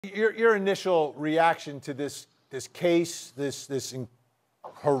Your initial reaction to this case, this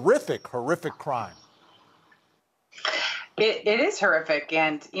horrific crime. It is horrific,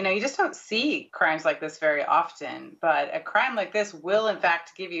 and you just don't see crimes like this very often. But a crime like this will, in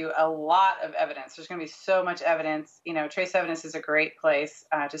fact, give you a lot of evidence. There's going to be so much evidence. Trace evidence is a great place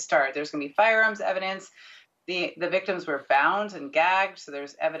to start. There's going to be firearms evidence. The victims were bound and gagged, so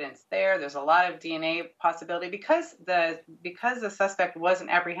there's evidence there. There's a lot of DNA possibility because the suspect wasn't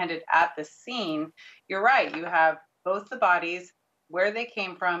apprehended at the scene. You're right. You have both the bodies, where they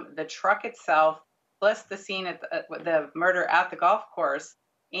came from, the truck itself, plus the scene at the murder at the golf course,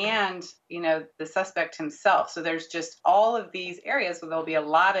 and the suspect himself. So there's just all of these areas where there'll be a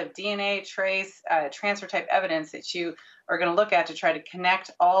lot of DNA, trace, transfer type evidence that you are going to look at to try to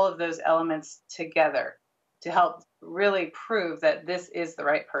connect all of those elements together to help really prove that this is the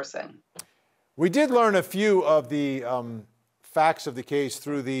right person. We did learn a few of the facts of the case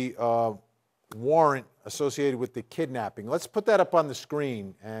through the warrant associated with the kidnapping. Let's put that up on the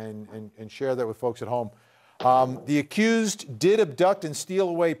screen and share that with folks at home. The accused did abduct and steal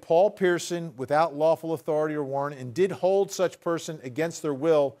away Paul Pearson without lawful authority or warrant and did hold such person against their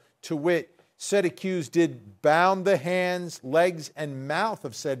will, to wit, said accused did bound the hands, legs, and mouth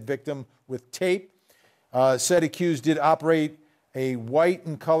of said victim with tape. Said accused did operate a white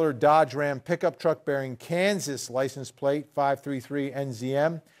and colored Dodge Ram pickup truck bearing Kansas license plate 533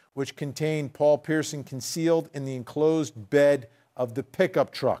 NZM, which contained Paul Pearson concealed in the enclosed bed of the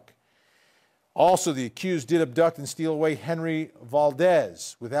pickup truck. Also, the accused did abduct and steal away Henry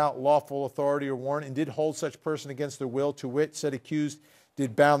Valdez without lawful authority or warrant and did hold such person against their will, to wit, said accused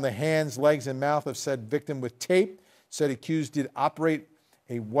did bound the hands, legs, and mouth of said victim with tape. Said accused did operate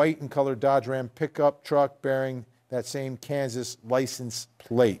a white and colored Dodge Ram pickup truck bearing that same Kansas license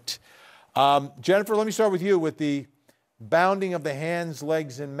plate. Jennifer, let me start with you with the bounding of the hands,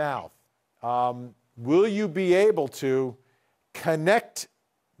 legs, and mouth. Will you be able to connect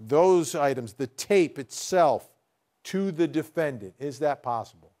those items, the tape itself, to the defendant? Is that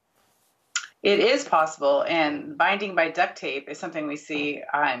possible? It is possible, and binding by duct tape is something we see,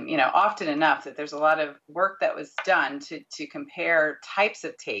 often enough, that there's a lot of work that was done to compare types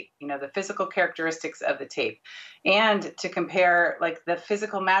of tape, the physical characteristics of the tape, and to compare the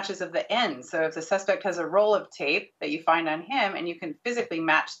physical matches of the ends. So if the suspect has a roll of tape that you find on him and you can physically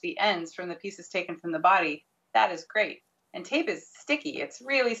match the ends from the pieces taken from the body, that is great. And tape is sticky. It's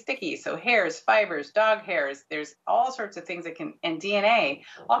really sticky. So hairs, fibers, dog hairs, there's all sorts of things that can, and DNA,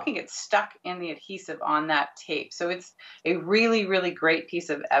 all can get stuck in the adhesive on that tape. So it's a really, really great piece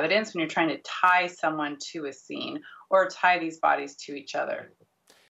of evidence when you're trying to tie someone to a scene or tie these bodies to each other.